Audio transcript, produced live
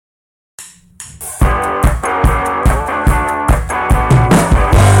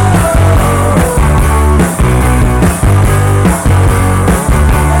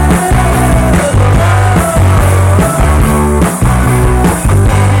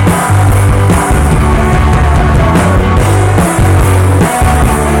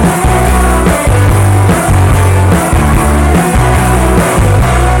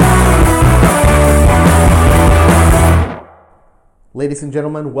Ladies and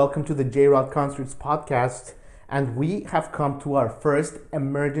gentlemen, welcome to the J-Rod Concerts podcast, and we have come to our first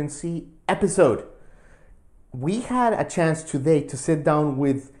emergency episode. We had a chance today to sit down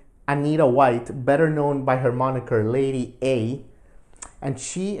with Anita White, better known by her moniker Lady A, and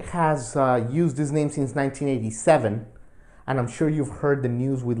she has used this name since 1987, and I'm sure you've heard the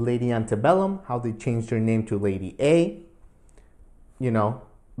news with Lady Antebellum, how they changed her name to Lady A. You know,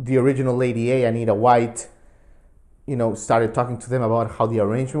 the original Lady A, Anita White, started talking to them about how the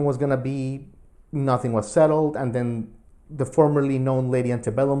arrangement was going to be. Nothing was settled. And then the formerly known Lady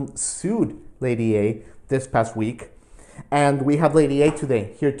Antebellum sued Lady A this past week. And we have Lady A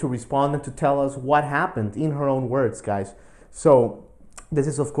today here to respond and to tell us what happened in her own words, guys. So this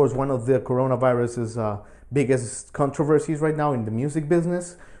is, of course, one of the coronavirus's biggest controversies right now in the music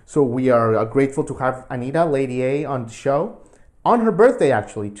business. So we are grateful to have Anita, Lady A, on the show. On her birthday,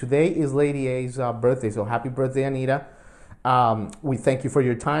 actually. Today is Lady A's birthday, so happy birthday, Anita. We thank you for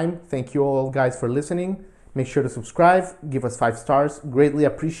your time. Thank you all, guys, for listening. Make sure to subscribe. Give us 5 stars. Greatly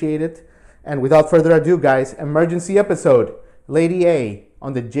appreciate it. And without further ado, guys, emergency episode. Lady A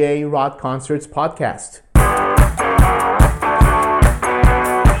on the J-Rod Concerts podcast.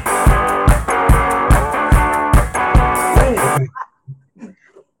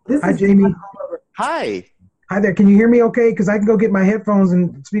 Hi, Jamie. Hi. Hi there. Can you hear me okay? Because I can go get my headphones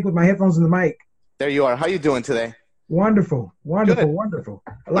and speak with my headphones in the mic. There you are. How you doing today? Wonderful. Wonderful. Good. Wonderful.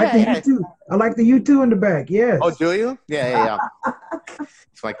 I like the U2. I like the U2 in the back. Yes. Oh, do you? Yeah.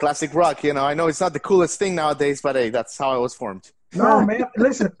 It's my classic rock. I know it's not the coolest thing nowadays, but hey, that's how I was formed. No, man.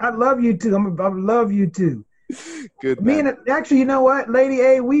 Listen, I love U2. I love U2. Good, Me man. and actually, you know what, Lady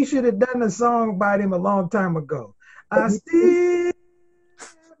A, we should have done a song by them a long time ago. I still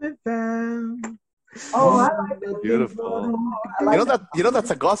haven't found. Oh, I like that. Beautiful.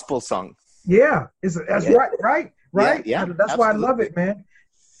 That's a gospel song. Yeah, that's right. Yeah, that's why I love it, man.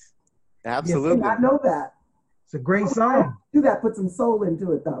 Absolutely. I know that. It's a great song. Do that. Put some soul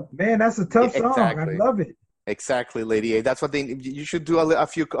into it, though. Man, that's a tough song. Exactly. I love it. Exactly, Lady A. That's what you should do a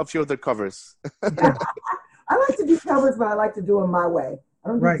few other covers. Yeah. I like to do covers, but I like to do them my way. I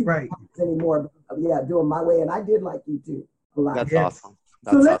don't do right covers anymore. But do them my way, and I did like U2 a lot. That's awesome.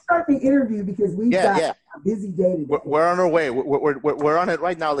 So let's start the interview because we've got a busy day today. We're on our way. We're on it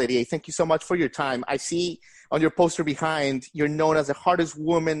right now, Lady A. Thank you so much for your time. I see on your poster behind, you're known as the hardest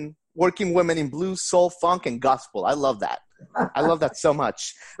working woman in blues, soul, funk, and gospel. I love that. I love that so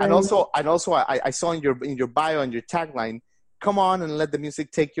much. And also, I saw in your bio and your tagline, come on and let the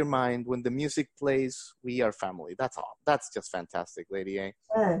music take your mind. When the music plays, we are family. That's all. That's just fantastic, Lady A.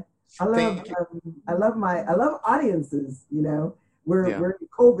 Yeah. I love audiences, We're in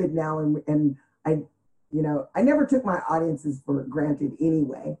COVID now, and I never took my audiences for granted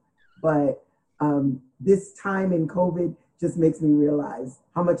anyway, but this time in COVID just makes me realize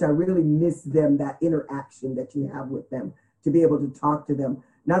how much I really miss them, that interaction that you have with them, to be able to talk to them.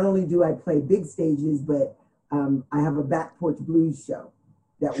 Not only do I play big stages, but I have a back porch blues show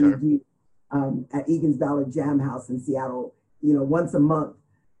that we do at Egan's Ballard Jam House in Seattle, once a month.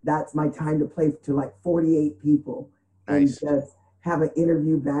 That's my time to play to like 48 people. Nice. And just have an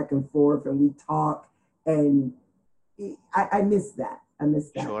interview back and forth, and we talk, and I miss that. I miss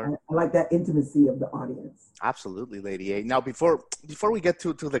that. Sure. I like that intimacy of the audience. Absolutely, Lady A. Now, before we get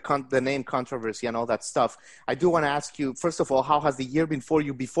to the name controversy and all that stuff, I do want to ask you, first of all, how has the year been for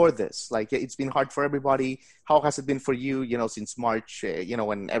you before this? Like, it's been hard for everybody. How has it been for you, since March,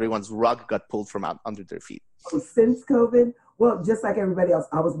 when everyone's rug got pulled from out under their feet? Since COVID, well, just like everybody else,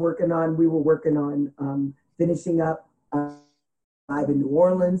 we were working on finishing up live in New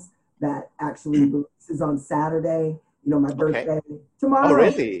Orleans. That actually releases on Saturday. My birthday tomorrow. Oh,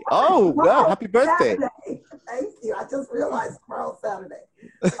 really? Oh, well, happy birthday. Saturday. Thank you. I just realized tomorrow's Saturday.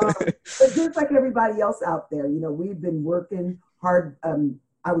 But just like everybody else out there, we've been working hard.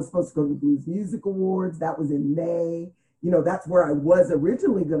 I was supposed to go to the Blues Music Awards. That was in May. That's where I was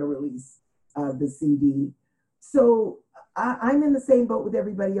originally going to release the CD. So I'm in the same boat with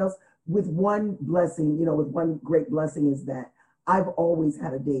everybody else, with one blessing, with one great blessing, is that I've always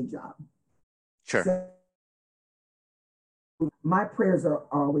had a day job. Sure. So my prayers are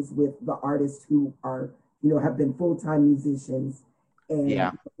always with the artists who are, have been full-time musicians, and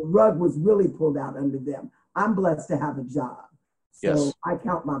the rug was really pulled out under them. I'm blessed to have a job. So I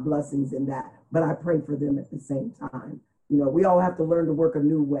count my blessings in that, but I pray for them at the same time. We all have to learn to work a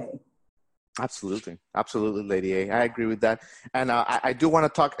new way. Absolutely. Absolutely, Lady A. I agree with that. And I do want to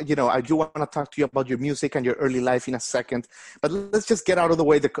talk, I do want to talk to you about your music and your early life in a second. But let's just get out of the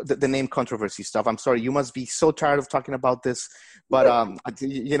way the name controversy stuff. I'm sorry, you must be so tired of talking about this. But,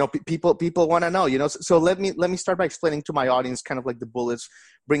 people want to know, So let me start by explaining to my audience kind of like the bullets,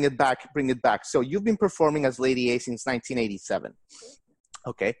 bring it back. So you've been performing as Lady A since 1987.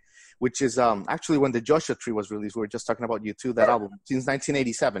 Okay. Which is actually when the Joshua Tree was released. We were just talking about you too, that album, since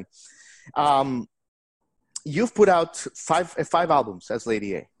 1987. You've put out five albums as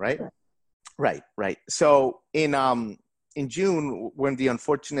Lady A, right? Right. So in June, when the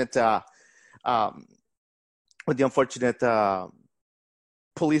unfortunate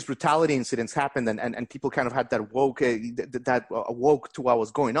police brutality incidents happened, and people kind of had that woke to what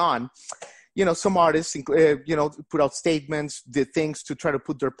was going on. Some artists, put out statements, did things to try to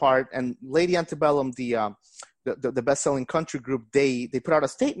put their part. And Lady Antebellum, the best-selling country group, they put out a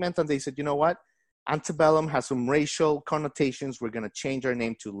statement and they said, you know what? Antebellum has some racial connotations. We're going to change our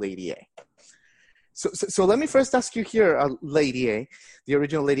name to Lady A. So let me first ask you here, Lady A, the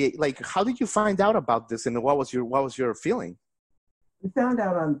original Lady A, like, how did you find out about this, and what was your feeling? We found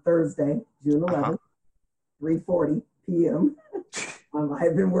out on Thursday, June 11th, 3:40 p.m. I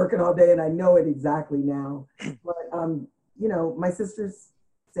had been working all day and I know it exactly now. But, my sisters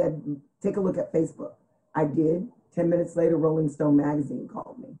said, take a look at Facebook. I did. 10 minutes later, Rolling Stone magazine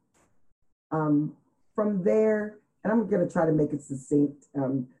called me. From there, and I'm going to try to make it succinct.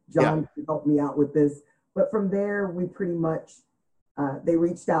 John can help me out with this. But from there, we pretty much, they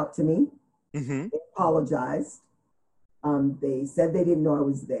reached out to me. Mm-hmm. They apologized. They said they didn't know I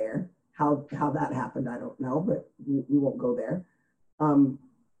was there. How that happened, I don't know, but we won't go there.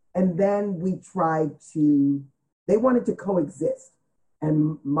 And then we tried they wanted to coexist.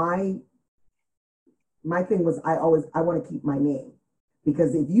 And my thing was, I want to keep my name,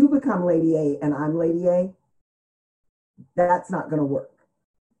 because if you become Lady A and I'm Lady A, that's not going to work.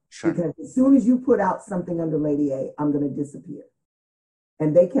 Sure. Because as soon as you put out something under Lady A, I'm going to disappear.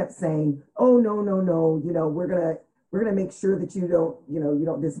 And they kept saying, oh, no, we're going to make sure that you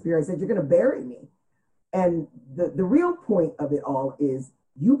don't disappear. I said, you're going to bury me. And the real point of it all is,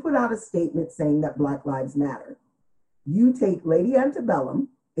 you put out a statement saying that Black Lives Matter. You take Lady Antebellum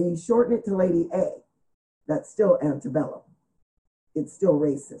and you shorten it to Lady A. That's still Antebellum. It's still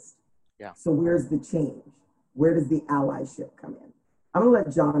racist. Yeah. So where's the change? Where does the allyship come in? I'm going to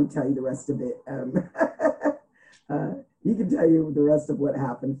let John tell you the rest of it. He can tell you the rest of what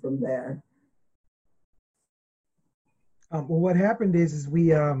happened from there. Well, what happened is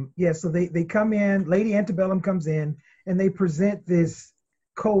we, so they come in, Lady Antebellum comes in, and they present this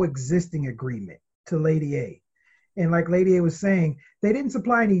coexisting agreement to Lady A. And like Lady A was saying, they didn't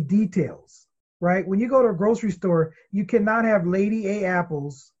supply any details, right? When you go to a grocery store, you cannot have Lady A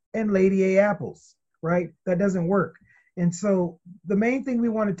apples and Lady A apples, right? That doesn't work. And so the main thing we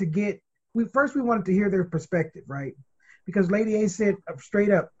wanted to get, we wanted to hear their perspective, right? Because Lady A said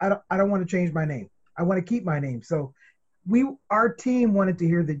straight up, I don't want to change my name. I want to keep my name. So our team wanted to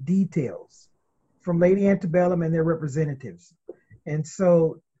hear the details from Lady Antebellum and their representatives. And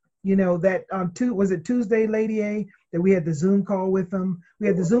so, that was it Tuesday, Lady A, that we had the Zoom call with them. We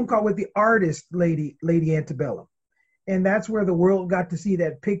had the Zoom call with the artist, Lady Antebellum. And that's where the world got to see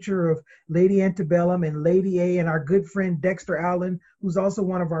that picture of Lady Antebellum and Lady A and our good friend Dexter Allen, who's also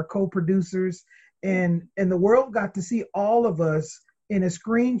one of our co-producers. And the world got to see all of us in a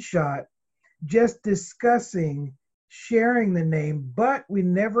screenshot just discussing sharing the name, but we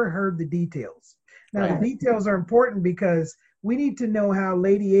never heard the details. Now, right. The details are important because we need to know how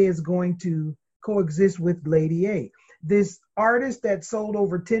Lady A is going to coexist with Lady A. This artist that sold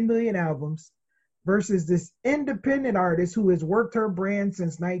over 10 million albums versus this independent artist who has worked her brand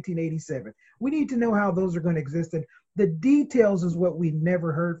since 1987. We need to know how those are going to exist. And the details is what we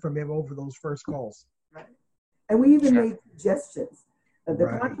never heard from him over those first calls. Right. And we even made suggestions.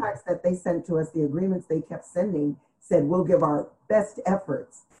 The contracts that they sent to us, the agreements they kept sending, said we'll give our best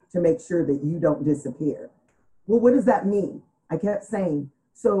efforts to make sure that you don't disappear. Well, what does that mean? I kept saying,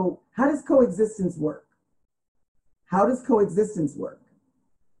 so how does coexistence work? How does coexistence work?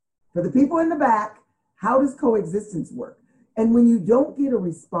 For the people in the back, how does coexistence work? And when you don't get a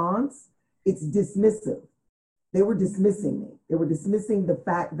response, it's dismissive. They were dismissing me. They were dismissing the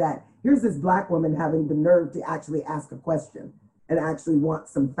fact that here's this Black woman having the nerve to actually ask a question and actually want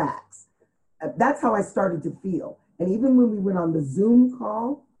some facts. That's how I started to feel. And even when we went on the Zoom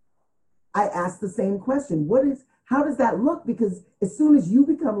call, I asked the same question. How does that look? Because as soon as you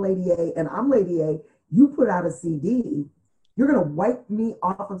become Lady A and I'm Lady A, you put out a CD, you're going to wipe me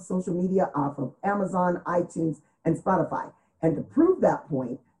off of social media, off of Amazon, iTunes, and Spotify. And to prove that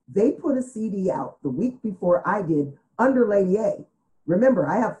point, They put a CD out the week before I did under Lady A. Remember,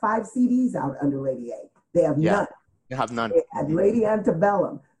 I have 5 CDs out under Lady A. They have none. They have none. They had Lady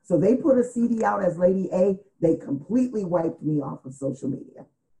Antebellum. So they put a CD out as Lady A. They completely wiped me off of social media.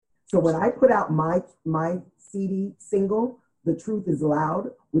 So when I put out my CD single, The Truth is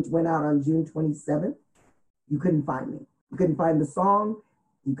Loud, which went out on June 27th, you couldn't find me. You couldn't find the song.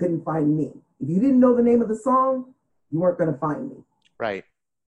 You couldn't find me. If you didn't know the name of the song, you weren't going to find me. Right.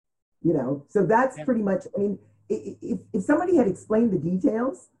 You know, so that's pretty much, I mean, if somebody had explained the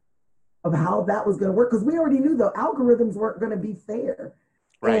details of how that was going to work, because we already knew the algorithms weren't going to be fair.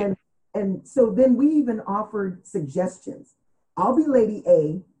 Right. And so then we even offered suggestions. I'll be Lady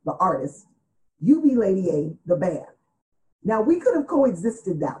A, the artist. You be Lady A, the band. Now, we could have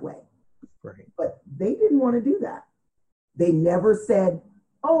coexisted that way. Right. But they didn't want to do that. They never said,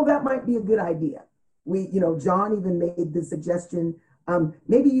 oh, that might be a good idea. John even made the suggestion,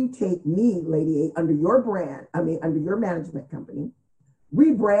 maybe you take me, Lady A, under your brand, under your management company,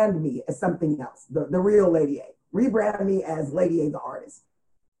 rebrand me as something else, the real Lady A. Rebrand me as Lady A, the artist.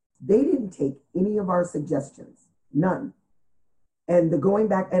 They didn't take any of our suggestions, none. And the going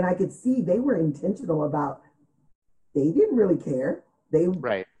back, and I could see they were intentional about, they didn't really care. They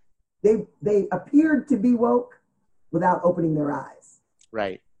appeared to be woke without opening their eyes.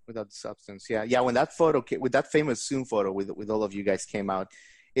 Right. Without the substance. Yeah. When that photo came, with that famous Zoom photo with all of you guys came out,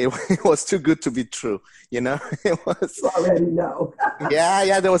 it was too good to be true. It was. You already know.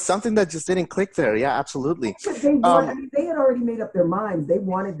 Yeah. There was something that just didn't click there. Yeah, absolutely. They had already made up their minds. They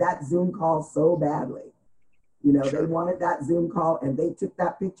wanted that Zoom call so badly. Sure. They wanted that Zoom call, and they took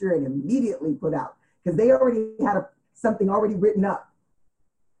that picture and immediately put out, because they already had something already written up.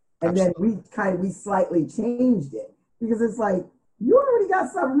 And Absolutely. Then we slightly changed it, because it's like, you already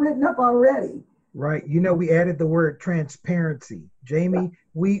got something written up already. Right. We added the word transparency. Jamie,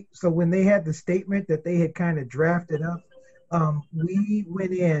 so when they had the statement that they had kind of drafted up, we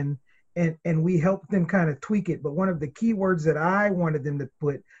went in and we helped them kind of tweak it. But one of the key words that I wanted them to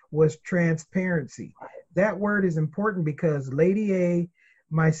put was transparency. That word is important because Lady A,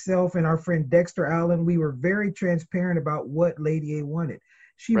 myself, and our friend Dexter Allen, we were very transparent about what Lady A wanted.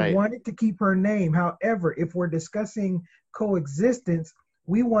 She wanted to keep her name. However, if we're discussing coexistence,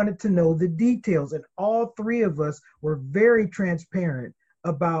 we wanted to know the details. And all 3 of us were very transparent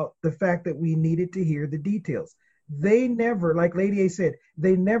about the fact that we needed to hear the details. They never, like Lady A said,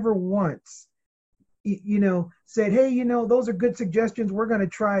 they never once, said, hey, those are good suggestions. We're going to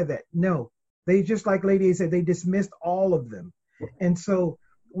try that. No, they, just like Lady A said, they dismissed all of them. And so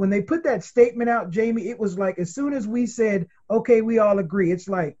when they put that statement out, Jamie, it was like, as soon as we said, okay, we all agree, it's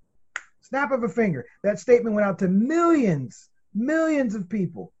like snap of a finger. That statement went out to millions of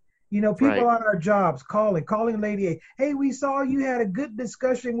people. People on our jobs calling Lady A. Hey, we saw you had a good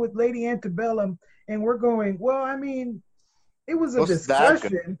discussion with Lady Antebellum. And we're going, well, I mean, it was a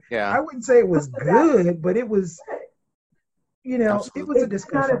discussion. Yeah. I wouldn't say it was good, but it was, Absolutely. It was a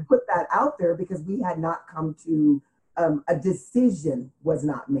discussion. Kind of put that out there because we had not come to a decision was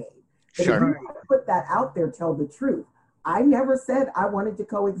not made. But sure. If you want to put that out there, tell the truth. I never said I wanted to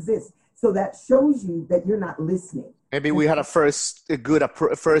coexist. So that shows you that you're not listening. Maybe we had a first good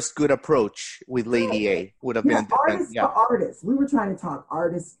approach with Lady A. Would have been artist to artist. We were trying to talk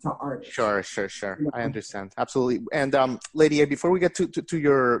artist to artist. Sure. I understand absolutely. And Lady A, before we get to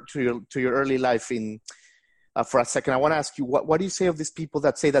your early life for a second, I want to ask you what do you say of these people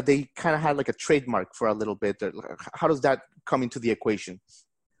that say that they kind of had like a trademark for a little bit? How does that come into the equation?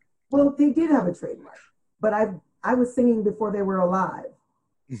 Well, they did have a trademark, but I was singing before they were alive.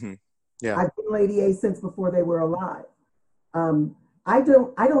 Mm-hmm. Yeah. I've been Lady A since before they were alive. I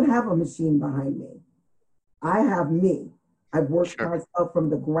don't have a machine behind me. I have me. I've worked myself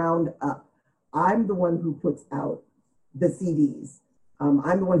from the ground up. I'm the one who puts out the CDs.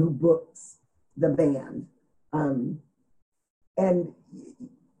 I'm the one who books the band. And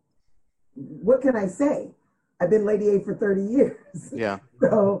what can I say? I've been Lady A for 30 years. Yeah.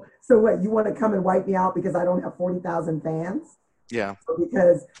 So what, you want to come and wipe me out because I don't have 40,000 fans? Yeah.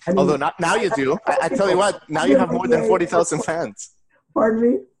 Because although now you do. I tell you what, now you have more than 40,000 fans. Pardon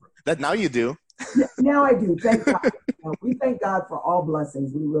me? That now you do. Now I do. Thank God. We thank God for all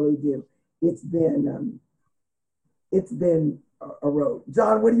blessings. We really do. It's been a road.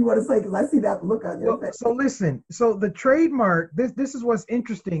 John, what do you want to say? Because I see that look on your face. So listen. So the trademark. This is what's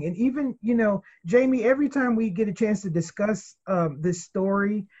interesting, and even Jamie. Every time we get a chance to discuss this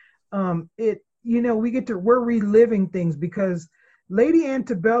story, we're reliving things because Lady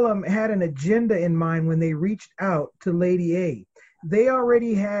Antebellum had an agenda in mind when they reached out to Lady A. They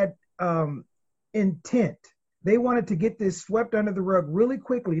already had intent They wanted to get this swept under the rug really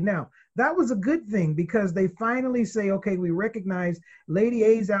quickly. Now, that was a good thing because they finally say, okay, we recognize Lady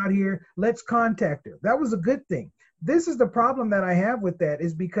A's out here. Let's contact her. That was a good thing. This is the problem that I have with that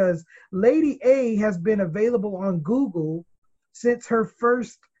is because Lady A has been available on Google since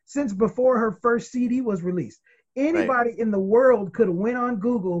before her first CD was released. Anybody in the world could have went on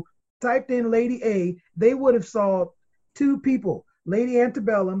Google, typed in Lady A, they would have saw two people, Lady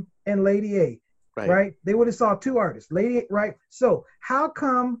Antebellum and Lady A. Right. They would have saw two artists, right? So how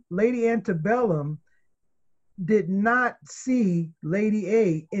come Lady Antebellum did not see Lady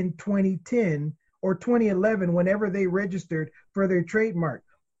A in 2010 or 2011, whenever they registered for their trademark?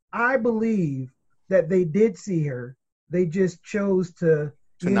 I believe that they did see her. They just chose to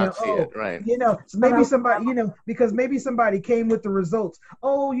not see it, right? Maybe somebody, because maybe somebody came with the results.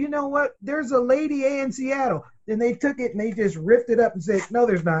 Oh, you know what? There's a Lady A in Seattle. And they took it and they just ripped it up and said, no,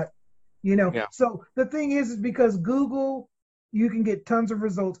 there's not. So the thing is because Google, you can get tons of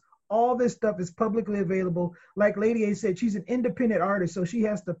results. All this stuff is publicly available. Like Lady A said, she's an independent artist, so she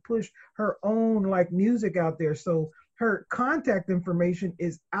has to push her own music out there. So her contact information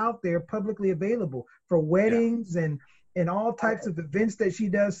is out there publicly available for weddings and all types of events that she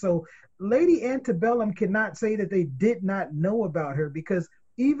does. So Lady Antebellum cannot say that they did not know about her because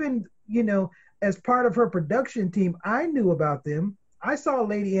even, as part of her production team, I knew about them. I saw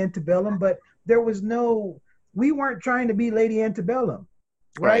Lady Antebellum, but we weren't trying to be Lady Antebellum,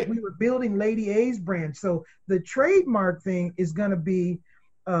 right? We were building Lady A's brand. So the trademark thing is going to be,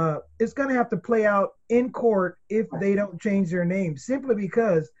 it's going to have to play out in court if they don't change their name, simply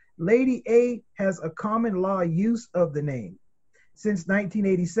because Lady A has a common law use of the name since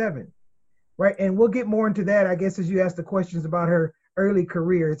 1987, right? And we'll get more into that, I guess, as you ask the questions about her early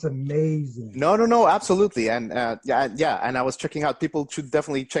career. It's amazing. No, absolutely. And and I was checking out, people should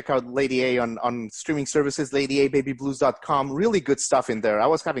definitely check out Lady A on streaming services, ladyababyblues.com. Really good stuff in there. I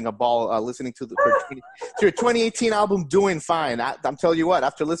was having a ball listening to your 2018 album, Doing Fine. I'm telling you what,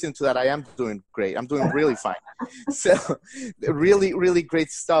 after listening to that, I am doing great. I'm doing really fine. So really, really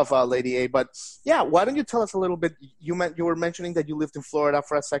great stuff, Lady A. But yeah, why don't you tell us a little bit, you were mentioning that you lived in Florida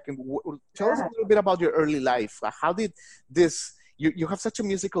for a second. Tell us a little bit about your early life. How did this... You have such a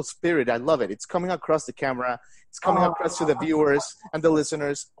musical spirit. I love it. It's coming across the camera. It's coming across to the viewers and the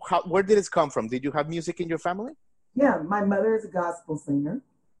listeners. Where did it come from? Did you have music in your family? Yeah, my mother is a gospel singer.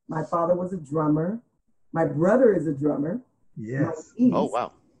 My father was a drummer. My brother is a drummer. Yes. Oh,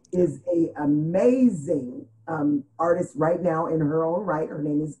 wow. Is an amazing artist right now in her own right. Her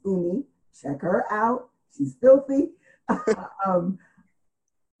name is Umi. Check her out. She's filthy. I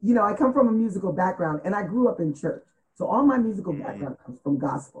come from a musical background and I grew up in church. So all my musical background comes from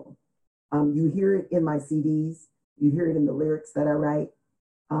gospel. You hear it in my CDs. You hear it in the lyrics that I write.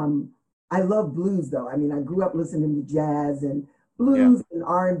 I love blues, though. I mean, I grew up listening to jazz and blues and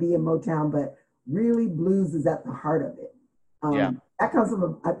R&B and Motown, but really blues is at the heart of it. That comes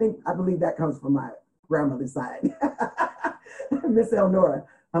from, I believe that comes from my grandmother's side, Miss Elnora.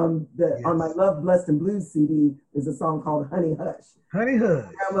 On my Love, Blessed, and Blues CD, there's a song called Honey Hush. Honey Hush.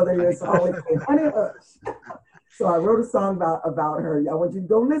 My grandmother used to always say, Honey Hush. So I wrote a song about her. I want you to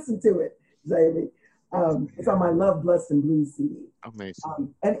go listen to it, Jamie. It's on my Love, Blessed, and Blues CD.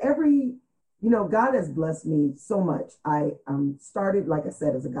 Amazing. And God has blessed me so much. I started, like I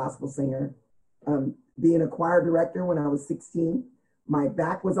said, as a gospel singer, being a choir director when I was 16. My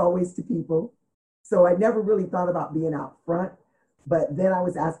back was always to people. So I never really thought about being out front. But then I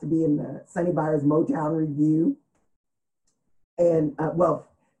was asked to be in the Sonny Byers Motown Review. And,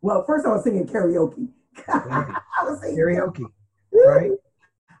 first I was singing karaoke. I was singing karaoke, right?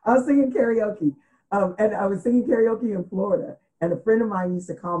 I was singing karaoke. And I was singing karaoke in Florida. And a friend of mine used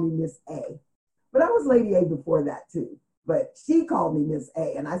to call me Miss A. But I was Lady A before that, too. But she called me Miss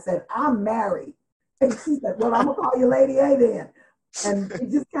A. And I said, I'm married. And she said, well, I'm going to call you Lady A then. And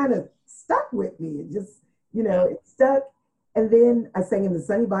it just kind of stuck with me. It just, it stuck. And then I sang in the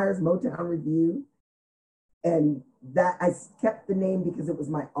Sonny Byers Motown Review. And that I kept the name because it was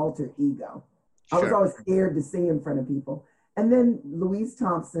my alter ego. Sure. I was always scared to sing in front of people. And then Louise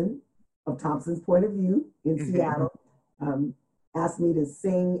Thompson of Thompson's Point of View in Seattle asked me to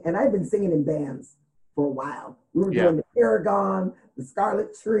sing. And I'd been singing in bands for a while. We were doing the Paragon, the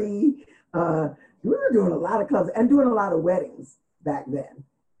Scarlet Tree. We were doing a lot of clubs and doing a lot of weddings back then.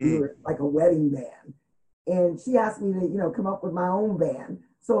 We were like a wedding band. And she asked me to, come up with my own band.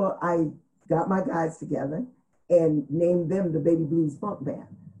 So I got my guys together and named them the Baby Blues Funk Band.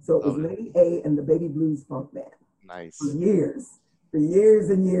 So it was Lady A and the Baby Blues Funk Band. Nice. For years and years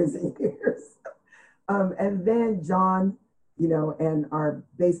and years. And then John, and our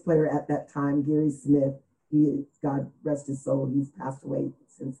bass player at that time, Gary Smith, God rest his soul, he's passed away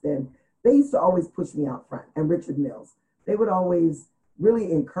since then. They used to always push me out front, and Richard Mills. They would always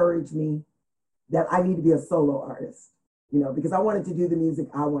really encourage me that I need to be a solo artist, because I wanted to do the music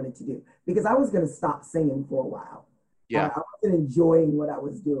I wanted to do, because I was going to stop singing for a while. Yeah. I wasn't enjoying what I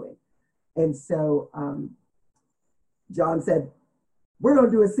was doing. And so John said, we're going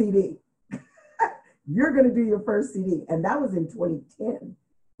to do a CD. You're going to do your first CD. And that was in 2010,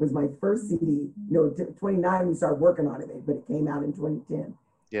 was my first CD. 29, we started working on it, but it came out in 2010.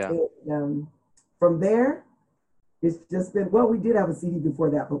 Yeah. And from there, it's just been, we did have a CD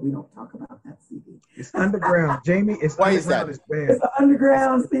before that, but we don't talk about that CD. It's underground, Jamie. It's Why is that? It's bad. It's an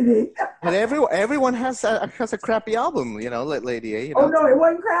underground CD. But everyone has a crappy album, Lady A. Oh no, it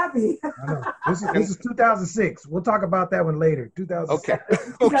wasn't crappy. I know. This is 2006. We'll talk about that one later. 2006. Okay.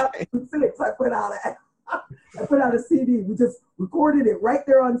 2006. I put out a CD. We just recorded it right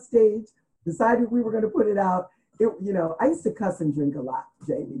there on stage. Decided we were going to put it out. I used to cuss and drink a lot,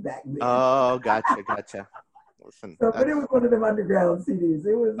 Jamie, back then. Oh, gotcha. Listen, but it was one of them underground CDs.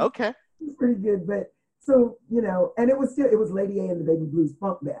 It was okay. It was pretty good, but so and it was Lady A and the Baby Blues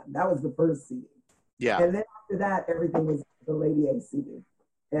Funk Band. That was the first CD. Yeah. And then after that, everything was the Lady A CD.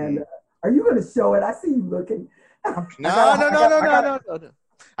 And are you going to show it? I see you looking. No.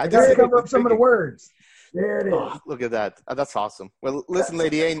 I just cover up some of the words. There it is. Oh, look at that. That's awesome. Well, listen,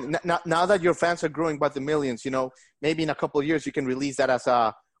 Lady A, now that your fans are growing by the millions, maybe in a couple of years you can release that as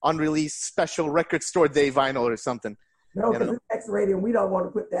a unreleased special record store day vinyl or something. No, because it's X-rated and we don't want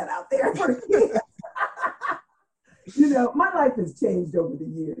to put that out there for kids. My life has changed over the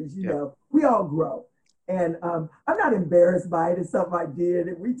years. We all grow. And I'm not embarrassed by it. It's something I did.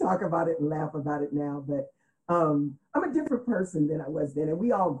 And we talk about it and laugh about it now. But I'm a different person than I was then. And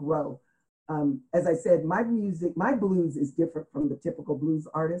we all grow. As I said, my blues is different from the typical blues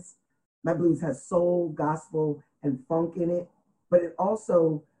artist. My blues has soul, gospel, and funk in it. But it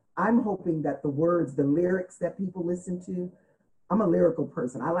also, I'm hoping that the words, the lyrics that people listen to, I'm a lyrical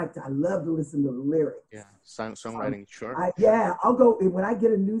person. I love to listen to the lyrics. Yeah, songwriting, sure. I'll go, when I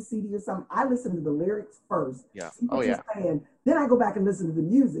get a new CD or something, I listen to the lyrics first. Yeah. See what you're saying. Then I go back and listen to the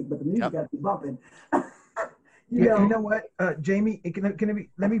music, but the music got to be bumping. You know what, Jamie,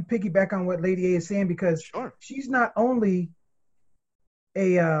 let me piggyback on what Lady A is saying, because she's not only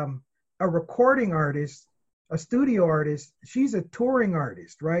a recording artist, a studio artist, she's a touring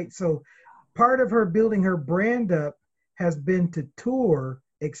artist, right? So part of her building her brand up has been to tour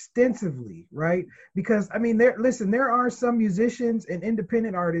extensively, right? Because there are some musicians and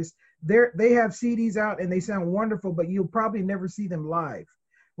independent artists, they have CDs out and they sound wonderful, but you'll probably never see them live,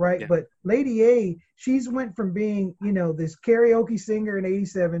 right? Yeah. But Lady A, she's went from being, this karaoke singer in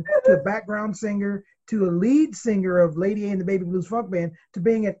 87 to a background singer to a lead singer of Lady A and the Baby Blues Funk Band to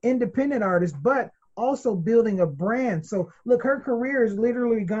being an independent artist, but also building a brand. So look, her career is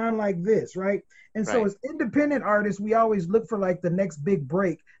literally gone like this, right? And so as independent artists, we always look for like the next big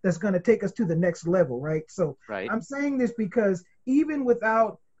break that's going to take us to the next level, right? So I'm saying this because even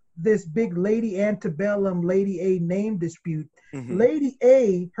without this big Lady Antebellum, Lady A name dispute, Lady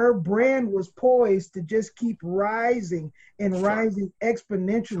A, her brand was poised to just keep rising and rising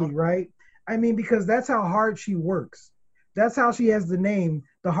exponentially, right? Because that's how hard she works. That's how she has the name,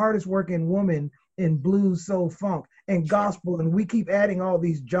 the hardest working woman in blues, soul, funk, and gospel, and we keep adding all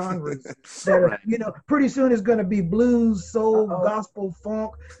these genres that are, pretty soon it's going to be blues, soul, gospel,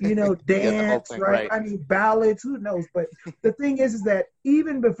 funk, dance, right? Ballads, who knows? But the thing is that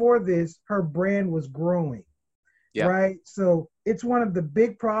even before this, her brand was growing, right? So it's one of the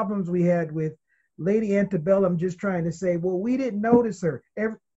big problems we had with Lady Antebellum just trying to say, well, we didn't notice her.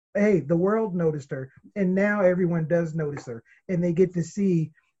 The world noticed her, and now everyone does notice her, and they get to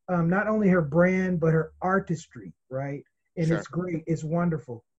see not only her brand, but her artistry, right? And it's great. It's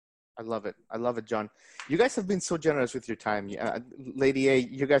wonderful. I love it, John. You guys have been so generous with your time. Lady A,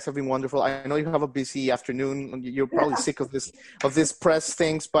 you guys have been wonderful. I know you have a busy afternoon. You're probably sick of this press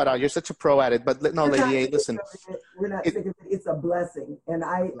things, but you're such a pro at it. But no, Lady A, listen. We're not sick of it. It's a blessing. And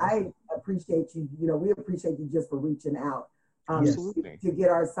I appreciate you. We appreciate you just for reaching out to get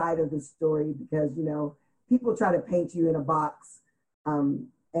our side of the story, because, people try to paint you in a box.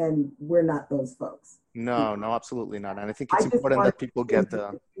 And we're not those folks. No, absolutely not. And I think it's important that people get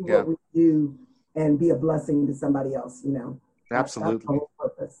what we do and be a blessing to somebody else, Absolutely. That's the whole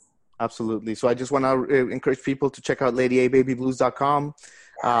purpose. Absolutely. So I just want to encourage people to check out LadyABabyBlues.com.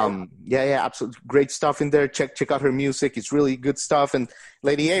 Absolutely great stuff in there. Check out her music. It's really good stuff. And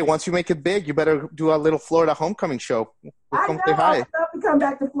Lady A, once you make it big, you better do a little Florida homecoming show. We'll come say hi. I'd love to come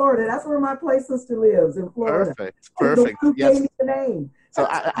back to Florida. That's where my play sister lives, in Florida. Perfect. Who gave me the name. So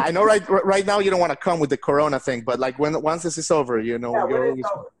I know right now you don't want to come with the Corona thing, but like once this is over, you know, you're always,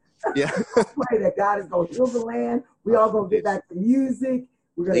 yeah. Pray that God is going to heal the land. We all going to get back to music.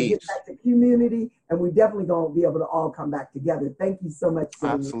 We're going to get back to community, and we definitely going to be able to all come back together. Thank you so much,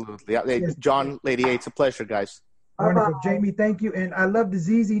 Jamie. Absolutely. Hey, John, Lady A, it's a pleasure, guys. Wonderful. Jamie, thank you. And I love the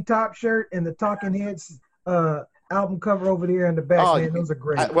ZZ Top shirt and the Talking Heads album cover over there in the back, man. Those are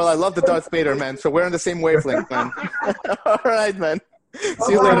great. I love the Darth Vader, man. So we're on the same wavelength, man. All right, man.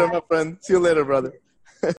 See you later, my friend. See you later, brother.